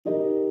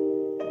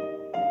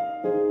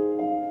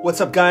What's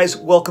up, guys?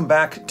 Welcome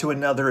back to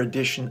another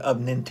edition of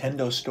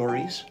Nintendo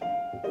Stories.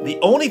 The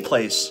only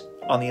place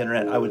on the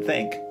internet, I would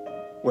think,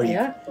 where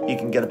you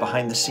can get a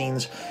behind the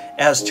scenes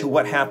as to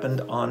what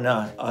happened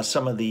on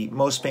some of the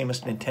most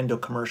famous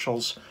Nintendo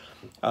commercials.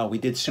 We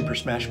did Super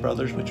Smash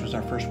Brothers, which was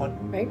our first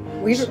one. Right.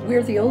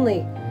 We're the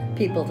only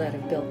people that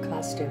have built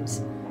costumes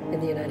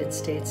in the United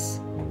States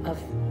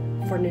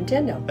for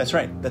Nintendo. That's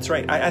right. That's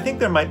right. I think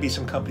there might be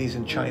some companies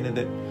in China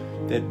that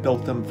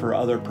built them for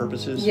other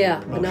purposes.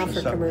 Yeah, but not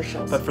for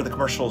commercials. But for the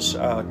commercials,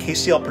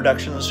 KCL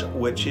Productions,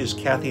 which is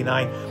Kathy and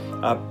I,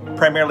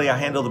 primarily I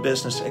handle the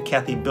business.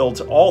 Kathy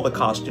builds all the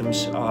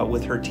costumes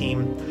with her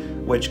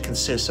team, which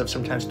consists of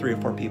sometimes 3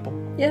 or 4 people.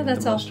 Yeah,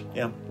 that's all.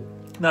 Yeah,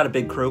 not a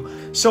big crew.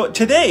 So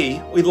today,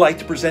 we'd like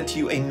to present to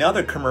you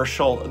another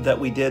commercial that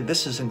we did.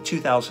 This is in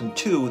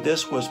 2002.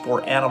 This was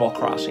for Animal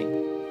Crossing,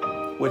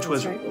 which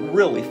was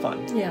really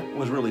fun. Yeah. It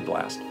was really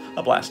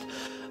a blast.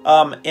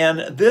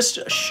 And this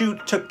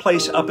shoot took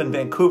place up in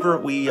Vancouver.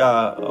 We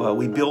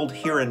build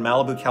here in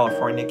Malibu,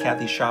 California.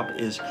 Kathy's shop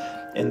is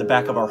in the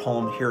back of our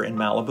home here in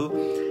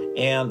Malibu.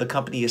 And the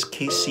company is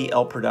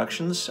KCL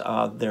Productions.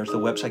 There's the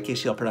website,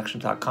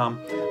 kclproductions.com.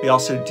 We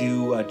also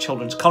do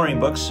children's coloring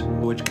books,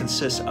 which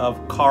consists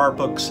of car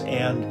books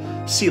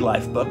and sea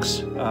life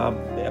books,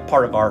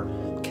 part of our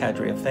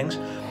cadre of things.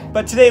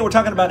 But today we're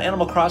talking about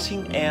Animal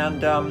Crossing,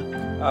 and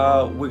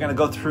we're going to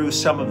go through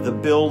some of the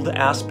build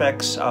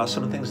aspects,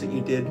 some of the things that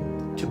you did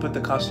to put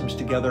the costumes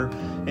together,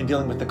 and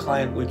dealing with the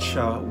client, which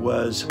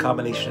was a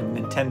combination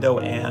of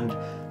Nintendo and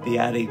the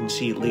ad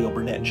agency Leo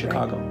Burnett in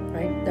Chicago.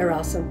 Right. They're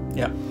awesome.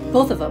 Yeah.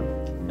 Both of them.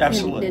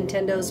 Absolutely.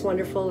 Nintendo's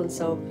wonderful, and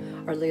so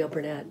are Leo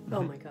Burnett.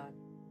 Oh my God.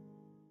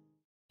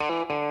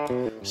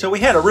 So we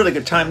had a really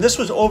good time. This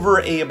was over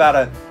about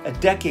a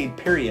decade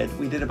period.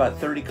 We did about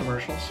 30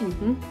 commercials.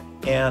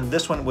 And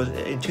this one was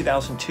in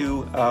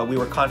 2002. We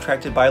were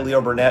contracted by Leo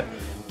Burnett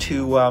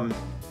to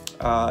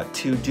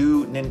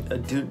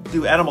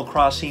do Animal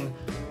Crossing.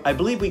 I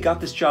believe we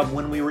got this job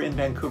when we were in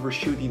Vancouver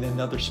shooting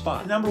another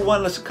spot. Number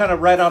one, let's kind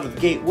of right out of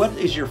the gate. What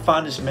is your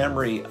fondest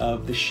memory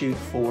of the shoot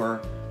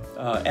for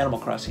Animal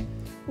Crossing?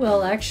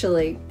 Well,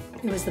 actually,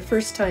 it was the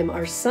first time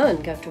our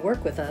son got to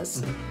work with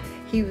us.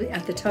 He,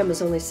 at the time,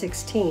 was only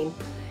 16,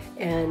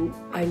 and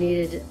I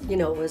needed, it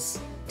was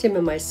Tim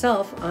and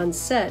myself on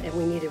set, and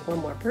we needed one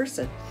more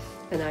person.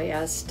 And I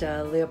asked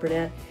Leo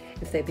Burnett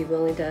if they'd be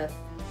willing to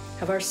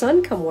have our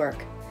son come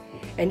work.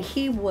 And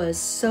he was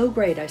so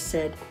great. I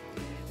said,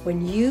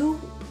 when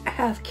you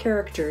have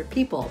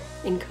people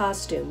in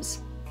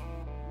costumes,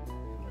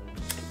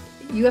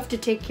 you have to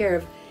take care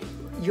of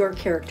your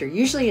character.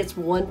 Usually it's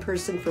one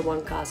person for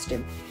one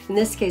costume. In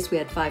this case, we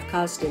had 5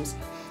 costumes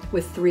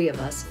with 3 of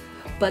us,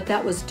 but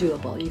that was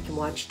doable. You can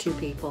watch 2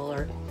 people,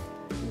 or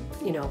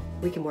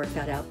we can work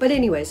that out. But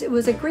anyways, it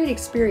was a great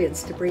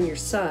experience to bring your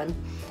son,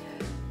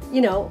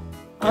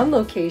 on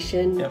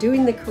location,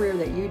 doing the career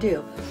that you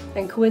do.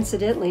 And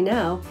coincidentally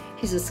now,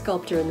 he's a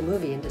sculptor in the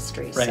movie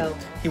industry. Right. So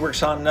he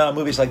works on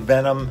movies like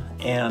Venom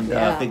and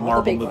big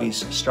Marvel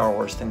movies, Star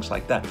Wars, things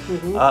like that.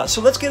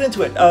 So let's get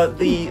into it.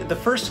 The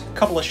first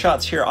couple of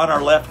shots here on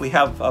our left, we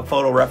have a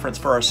photo reference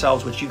for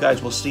ourselves, which you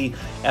guys will see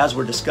as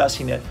we're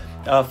discussing it.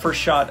 First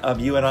shot of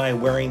you and I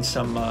wearing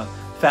some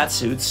fat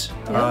suits.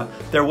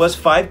 There was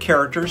 5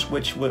 characters,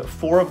 which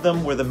 4 of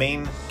them were the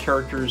main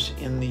characters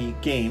in the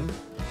game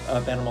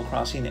of Animal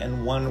Crossing,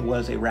 and 1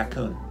 was a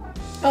raccoon.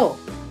 Oh,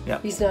 yeah.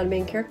 He's not a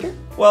main character?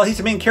 Well, he's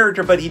a main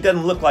character, but he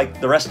doesn't look like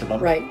the rest of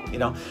them. Right.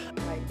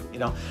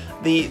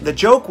 The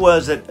joke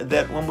was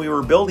that when we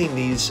were building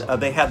these,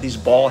 they had these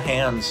ball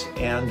hands,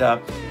 and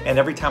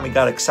every time we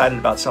got excited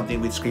about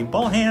something, we'd scream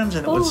 "ball hands,"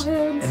 and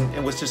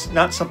it was just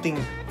not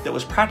something that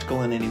was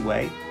practical in any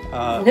way.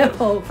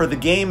 No. For the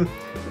game,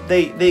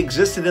 they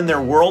existed in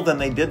their world and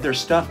they did their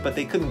stuff, but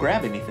they couldn't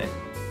grab anything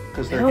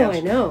because their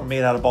hands were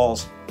made out of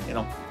balls.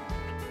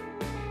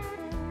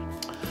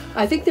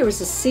 I think there was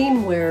a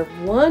scene where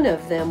one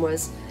of them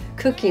was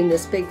cooking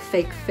this big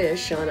fake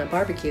fish on a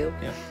barbecue,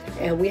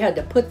 and we had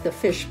to put the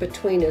fish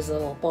between his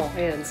little ball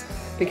hands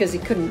because he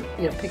couldn't,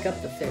 pick up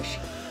the fish.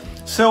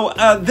 So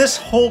this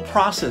whole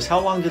process, how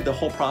long did the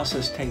whole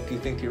process take, do you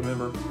think? Do you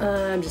remember?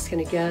 I'm just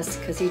going to guess,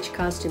 because each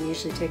costume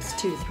usually takes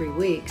 2 to 3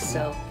 weeks,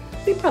 so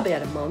we probably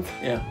had a month.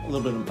 Yeah, a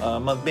little bit, a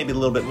month, maybe a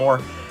little bit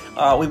more.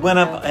 We went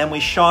up and we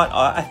shot,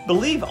 I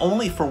believe,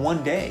 only for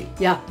 1 day.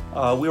 Yeah.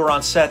 We were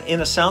on set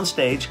in a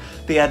soundstage.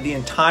 They had the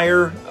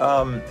entire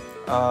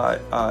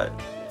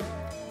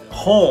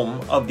home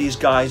of these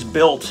guys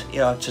built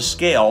to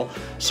scale,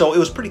 so it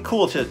was pretty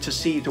cool to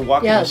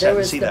walk in the set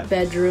and see that. Yeah, there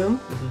was the bedroom,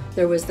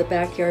 there was the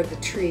backyard, the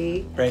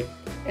tree,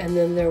 and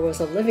then there was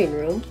a living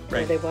room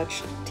where they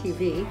watched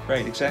TV.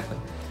 Right, exactly.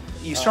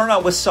 You start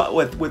out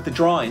with the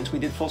drawings. We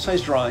did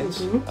full-size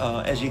drawings.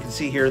 As you can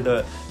see here,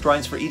 the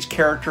drawings for each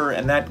character,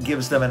 and that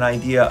gives them an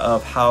idea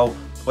of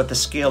what the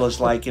scale is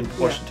like in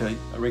proportion to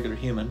a regular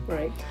human.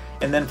 Right.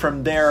 And then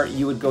from there,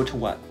 you would go to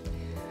what?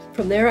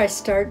 From there, I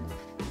start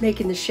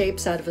making the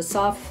shapes out of a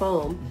soft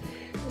foam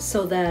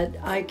so that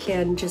I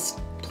can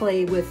just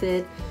play with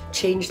it,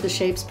 change the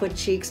shapes, put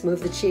cheeks,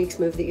 move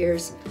the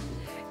ears.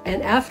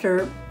 And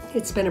after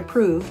it's been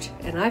approved,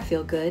 and I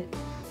feel good,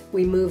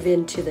 we move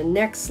into the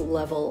next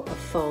level of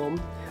foam,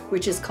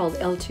 which is called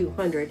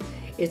L200.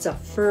 It's a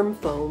firm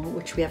foam,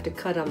 which we have to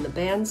cut on the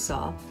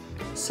bandsaw,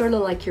 sort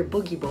of like your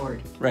boogie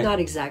board. Right. Not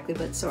exactly,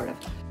 but sort of.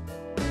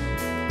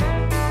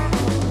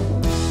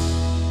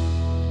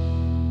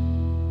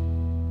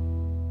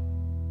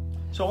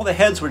 So all the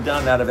heads were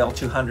done out of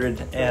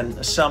L200,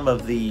 and some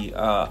of the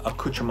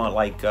accoutrement,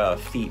 like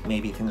feet,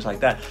 maybe, things like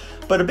that.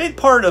 But a big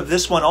part of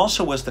this one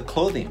also was the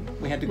clothing.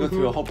 We had to go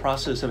through a whole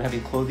process of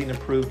having clothing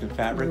approved and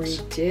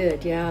fabrics. We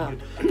did, yeah.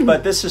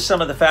 But this is some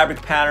of the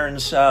fabric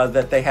patterns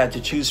that they had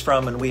to choose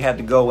from, and we had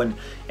to go and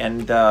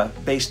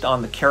based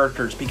on the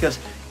characters, because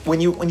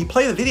when you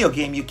play the video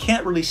game, you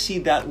can't really see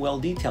that well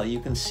detailed. You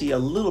can see a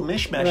little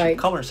mishmash of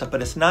color and stuff,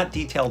 but it's not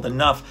detailed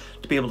enough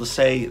to be able to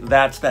say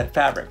that's that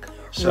fabric.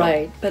 So,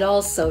 right, but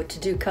also to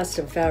do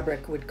custom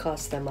fabric would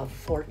cost them a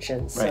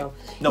fortune. So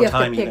no you have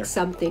time to pick either.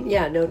 something.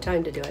 Yeah, no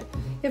time to do it.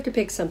 You have to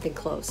pick something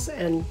close,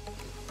 and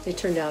they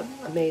turned out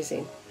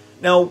amazing.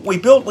 Now we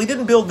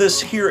didn't build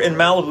this here in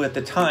Malibu at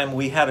the time.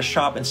 We had a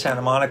shop in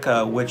Santa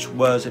Monica, which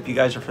was, if you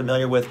guys are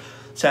familiar with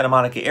Santa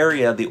Monica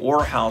area, the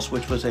Ore House,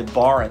 which was a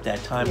bar at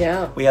that time.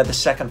 Yeah. We had the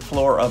second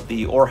floor of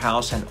the Ore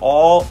House, and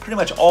pretty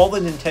much all the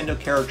Nintendo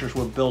characters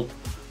were built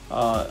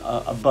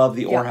above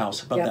the Ore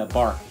House, above that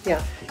bar.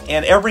 Yeah.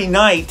 And every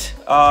night,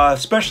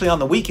 especially on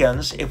the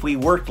weekends, if we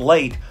worked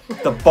late,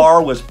 the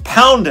bar was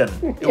pounding.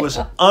 It was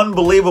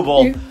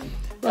unbelievable. You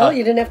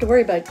didn't have to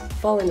worry about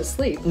falling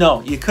asleep.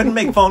 No, you couldn't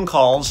make phone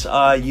calls.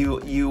 You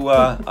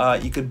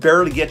could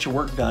barely get your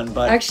work done.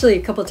 But actually,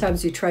 a couple of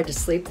times we tried to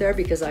sleep there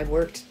because I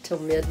worked till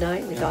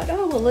midnight, and we thought,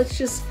 oh well, let's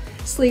just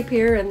sleep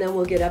here and then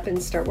we'll get up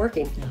and start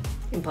working. Yeah.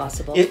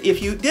 Impossible.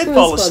 If you did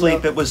fall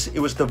asleep, it was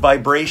the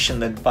vibration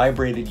that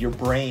vibrated your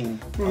brain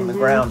on the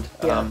ground.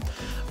 Yeah.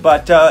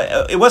 But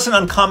it wasn't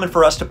uncommon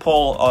for us to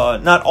pull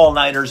not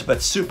all-nighters,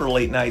 but super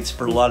late nights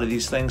for a lot of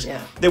these things.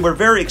 Yeah. They were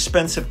very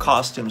expensive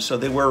costumes, so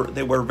they were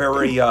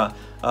very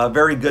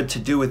very good to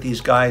do with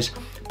these guys.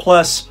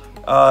 Plus,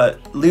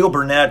 Leo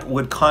Burnett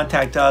would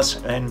contact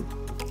us and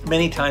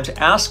many times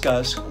ask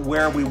us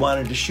where we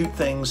wanted to shoot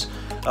things,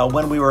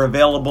 when we were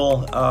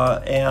available,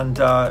 and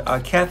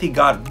Kathy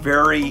got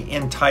very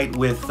in tight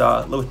with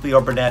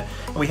Leo Burnett,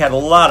 and we had a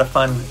lot of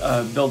fun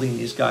building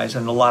these guys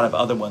and a lot of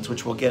other ones,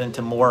 which we'll get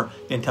into more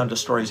Nintendo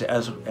stories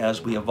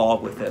as we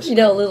evolve with this. You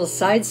know, a little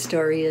side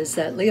story is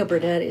that Leo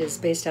Burnett is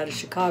based out of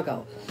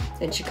Chicago,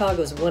 and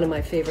Chicago is one of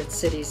my favorite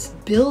cities.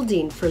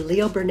 Building for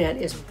Leo Burnett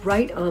is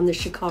right on the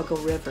Chicago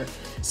River.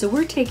 So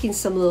we're taking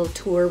some little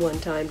tour one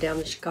time down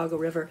the Chicago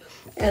River,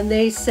 and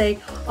they say,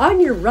 on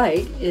your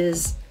right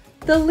is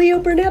the Leo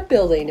Burnett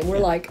building, and we're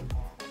like,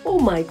 oh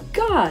my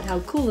God,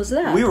 how cool is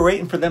that? We were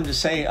waiting for them to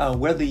say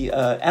where the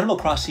Animal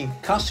Crossing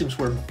costumes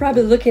were.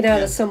 Probably looking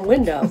out of some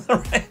window.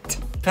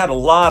 Right. I've had a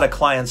lot of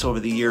clients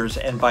over the years,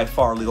 and by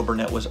far Leo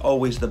Burnett was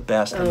always the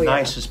best, the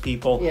nicest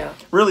people. Yeah.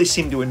 Really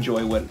seemed to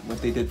enjoy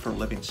what they did for a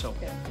living. So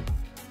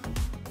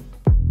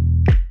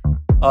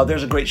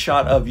there's a great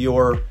shot of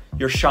your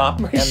shop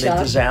and the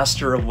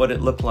disaster of what it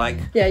looked like.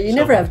 Yeah, you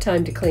never have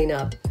time to clean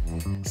up.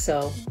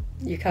 So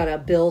you kind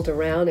of build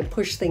around and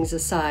push things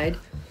aside.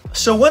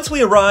 So once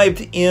we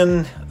arrived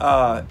in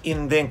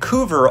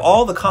Vancouver,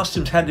 all the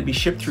costumes had to be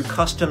shipped through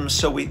customs.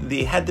 So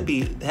they had to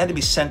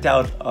be sent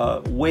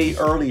out way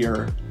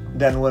earlier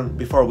than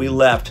before we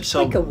left.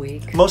 So like a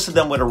week. Most of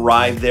them would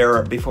arrive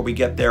there before we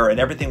get there, and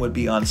everything would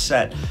be on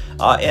set.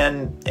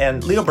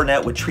 And Leo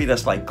Burnett would treat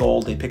us like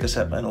gold. They'd pick us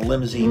up in a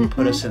limousine,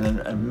 put us in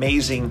an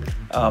amazing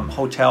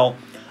hotel.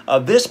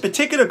 This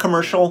particular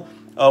commercial,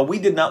 we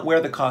did not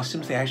wear the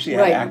costumes. They actually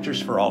had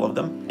actors for all of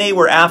them. They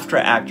were AFTRA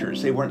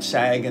actors. They weren't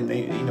SAG, and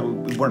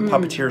we weren't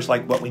puppeteers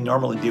like what we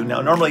normally do.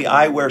 Now, normally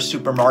I wear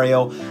Super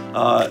Mario.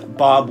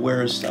 Bob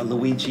wears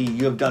Luigi.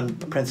 You have done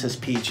Princess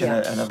Peach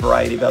and a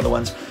variety of other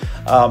ones.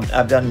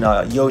 I've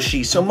done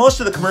Yoshi. So most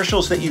of the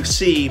commercials that you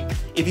see,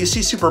 if you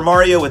see Super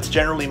Mario, it's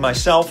generally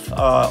myself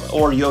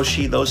or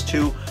Yoshi, those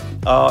two.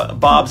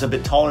 Bob's a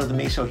bit taller than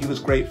me, so he was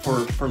great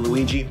for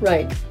Luigi.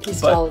 Right,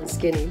 he's tall and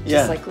skinny,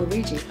 just like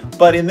Luigi.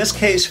 But in this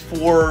case,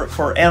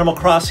 for Animal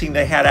Crossing,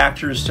 they had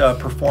actors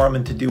perform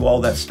and to do all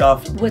that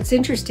stuff. What's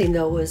interesting,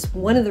 though, was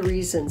one of the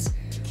reasons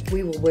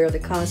we will wear the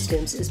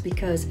costumes is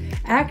because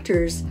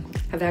actors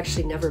have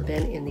actually never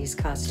been in these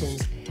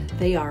costumes.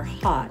 They are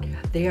hot,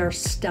 they are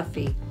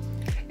stuffy,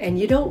 and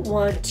you don't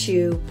want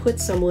to put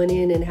someone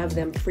in and have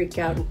them freak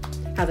out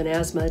and have an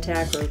asthma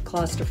attack or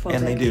claustrophobic.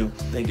 And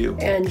they do.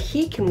 And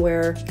he can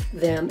wear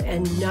them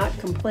and not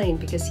complain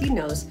because he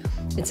knows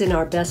it's in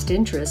our best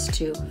interest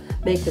to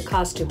make the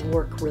costume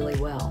work really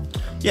well.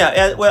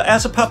 Yeah, well,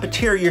 as a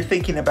puppeteer, you're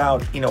thinking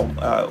about,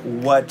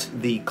 what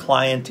the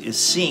client is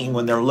seeing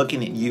when they're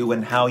looking at you,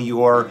 and how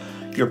your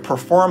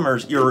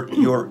performers,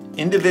 your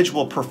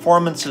individual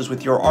performances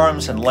with your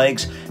arms and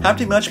legs have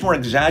to be much more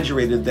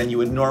exaggerated than you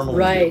would normally do.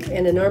 Right,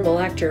 and a normal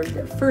actor,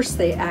 at first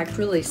they act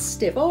really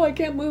stiff. Oh, I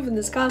can't move in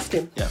this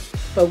costume. Yeah.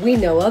 But we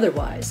know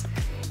otherwise.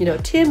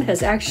 Tim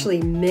has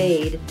actually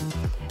made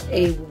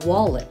a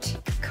wallet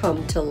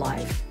come to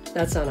life.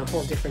 that's on a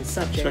whole different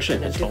subject. Especially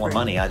if it's full of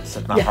money, it's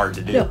not hard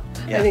to do. No,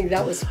 I think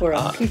that was for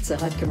a Pizza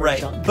Hut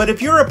commercial. Right. But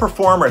if you're a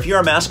performer, if you're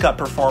a mascot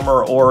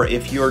performer, or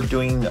if you're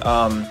doing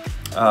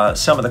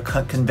some of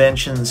the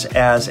conventions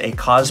as a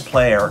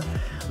cosplayer,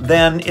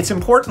 then it's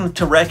important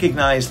to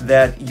recognize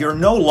that you're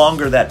no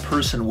longer that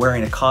person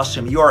wearing a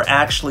costume. You are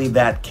actually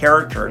that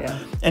character. Yeah.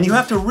 And you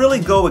have to really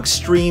go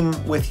extreme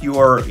with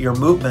your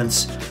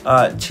movements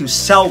to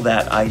sell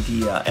that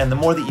idea. And the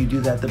more that you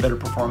do that, the better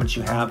performance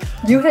you have.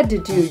 You had to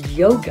do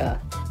yoga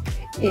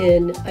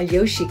in a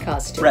Yoshi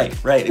costume.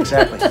 Right,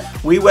 exactly.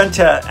 We went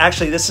to,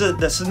 actually, this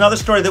is another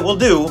story that we'll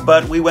do,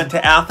 but we went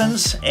to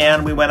Athens,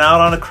 and we went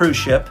out on a cruise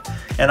ship,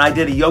 and I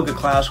did a yoga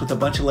class with a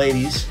bunch of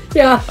ladies.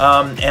 Yeah.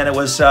 And it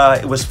was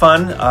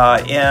fun.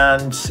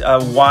 And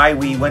why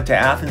we went to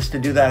Athens to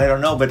do that, I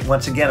don't know. But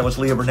once again, it was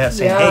Leah Burnett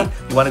saying, "Hey,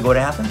 you want to go to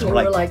Athens?" And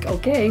we're like,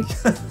 okay.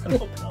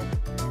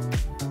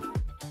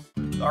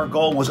 Our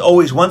goal was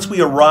always, once we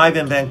arrive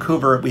in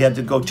Vancouver, we had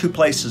to go two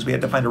places. We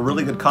had to find a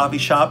really good coffee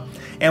shop,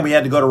 and we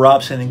had to go to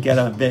Robson and get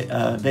a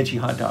veggie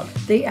hot dog.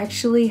 They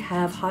actually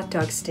have hot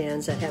dog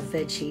stands that have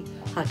veggie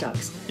hot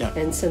dogs. Yeah.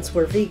 And since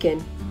we're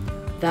vegan,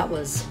 that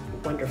was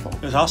wonderful.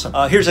 It was awesome.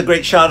 Here's a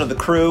great shot of the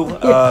crew,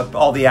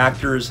 all the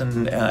actors,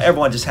 and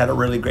everyone just had a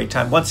really great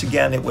time. Once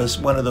again, it was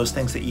one of those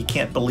things that you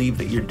can't believe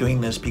that you're doing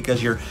this,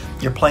 because you're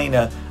playing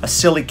a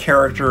silly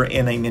character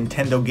in a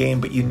Nintendo game,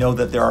 but you know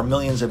that there are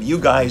millions of you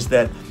guys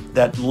that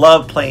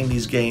love playing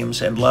these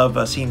games and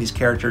love seeing these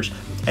characters.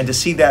 And to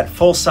see that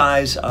full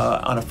size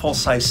on a full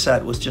size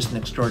set was just an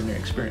extraordinary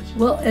experience.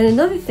 Well, and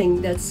another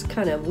thing that's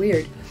kind of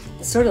weird,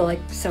 it sort of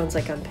sounds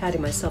like I'm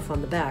patting myself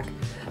on the back,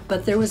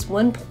 but there was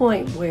one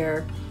point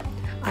where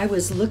I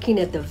was looking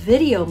at the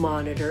video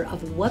monitor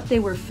of what they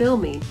were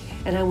filming,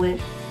 and I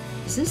went,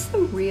 is this the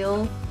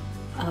real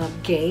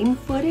game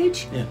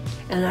footage? Yeah.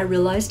 And I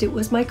realized it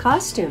was my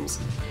costumes.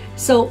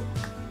 So,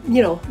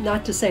 you know,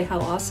 not to say how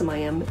awesome I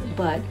am,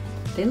 but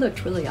they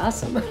looked really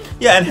awesome.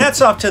 Yeah, and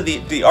hats off to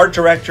the art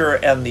director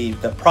and the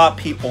prop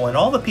people and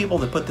all the people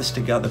that put this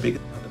together,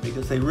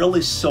 because they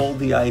really sold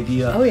the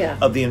idea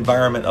of the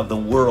environment of the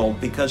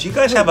world, because you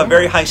guys have a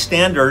very high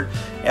standard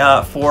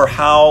for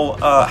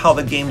how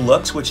the game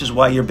looks, which is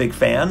why you're big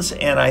fans.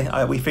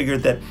 And we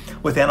figured that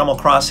with Animal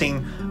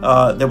Crossing,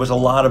 there was a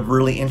lot of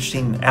really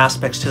interesting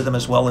aspects to them,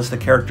 as well as the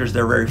characters.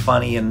 They're very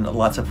funny and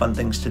lots of fun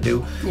things to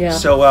do. Yeah.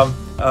 So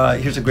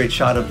here's a great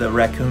shot of the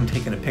raccoon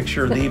taking a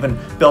picture. They even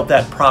built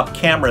that prop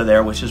camera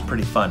there, which is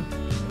pretty fun.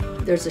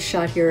 There's a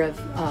shot here of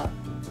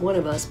one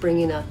of us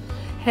bringing a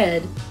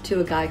head to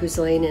a guy who's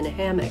laying in a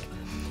hammock.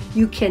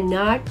 You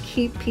cannot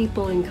keep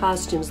people in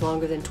costumes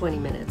longer than 20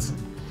 minutes.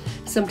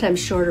 Sometimes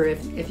shorter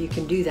if you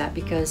can do that,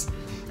 because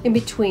in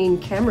between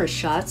camera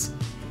shots,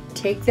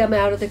 take them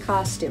out of the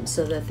costume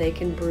so that they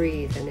can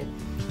breathe, and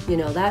you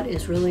know, that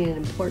is really an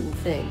important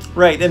thing.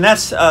 Right, and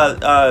that's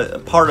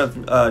part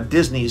of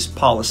Disney's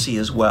policy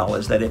as well,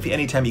 is that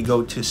anytime you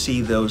go to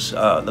see those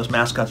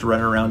mascots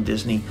running around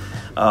Disney,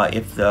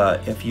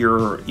 if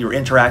you're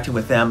interacting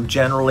with them,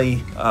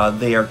 generally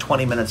they are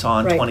 20 minutes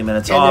on, 20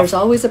 minutes off. And there's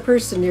always a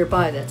person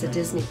nearby that's a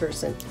Disney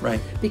person.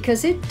 Right.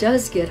 Because it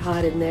does get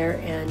hot in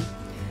there, and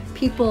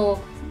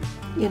people,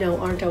 you know,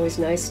 aren't always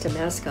nice to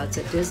mascots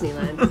at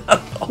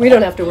Disneyland. We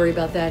don't have to worry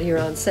about that here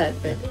on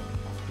set, but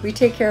we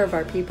take care of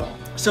our people.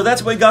 So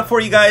that's what we got for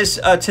you guys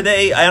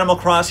today. Animal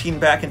Crossing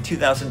back in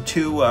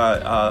 2002.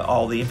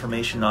 All the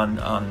information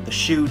on the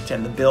shoot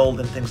and the build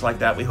and things like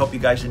that. We hope you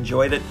guys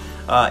enjoyed it.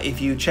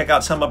 If you check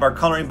out some of our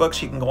coloring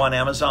books, you can go on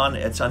Amazon.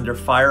 It's under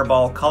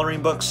Fireball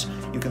Coloring Books.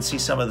 You can see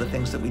some of the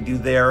things that we do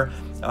there.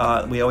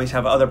 We always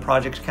have other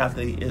projects.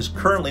 Kathy is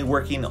currently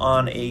working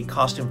on a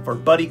costume for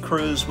Buddy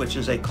Cruise, which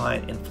is a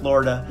client in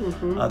Florida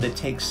that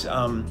takes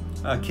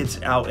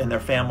kids out and their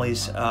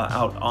families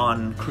out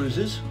on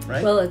cruises,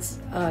 right? Well, it's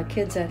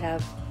kids that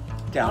have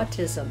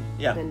autism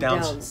and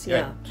Downs.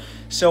 Yeah. Right.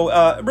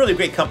 So really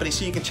great company,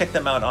 so you can check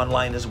them out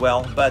online as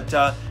well. But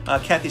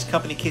Kathy's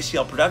company,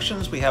 KCL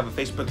Productions, we have a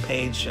Facebook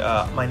page.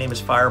 My name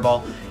is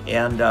Fireball,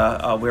 and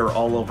we're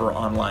all over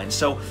online.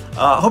 So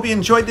I hope you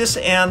enjoyed this,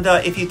 and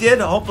if you did,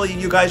 hopefully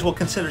you guys will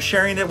consider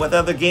sharing it with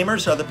other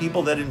gamers, other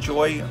people that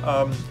enjoy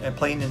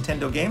playing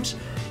Nintendo games.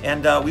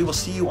 And we will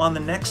see you on the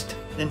next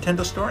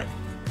Nintendo story.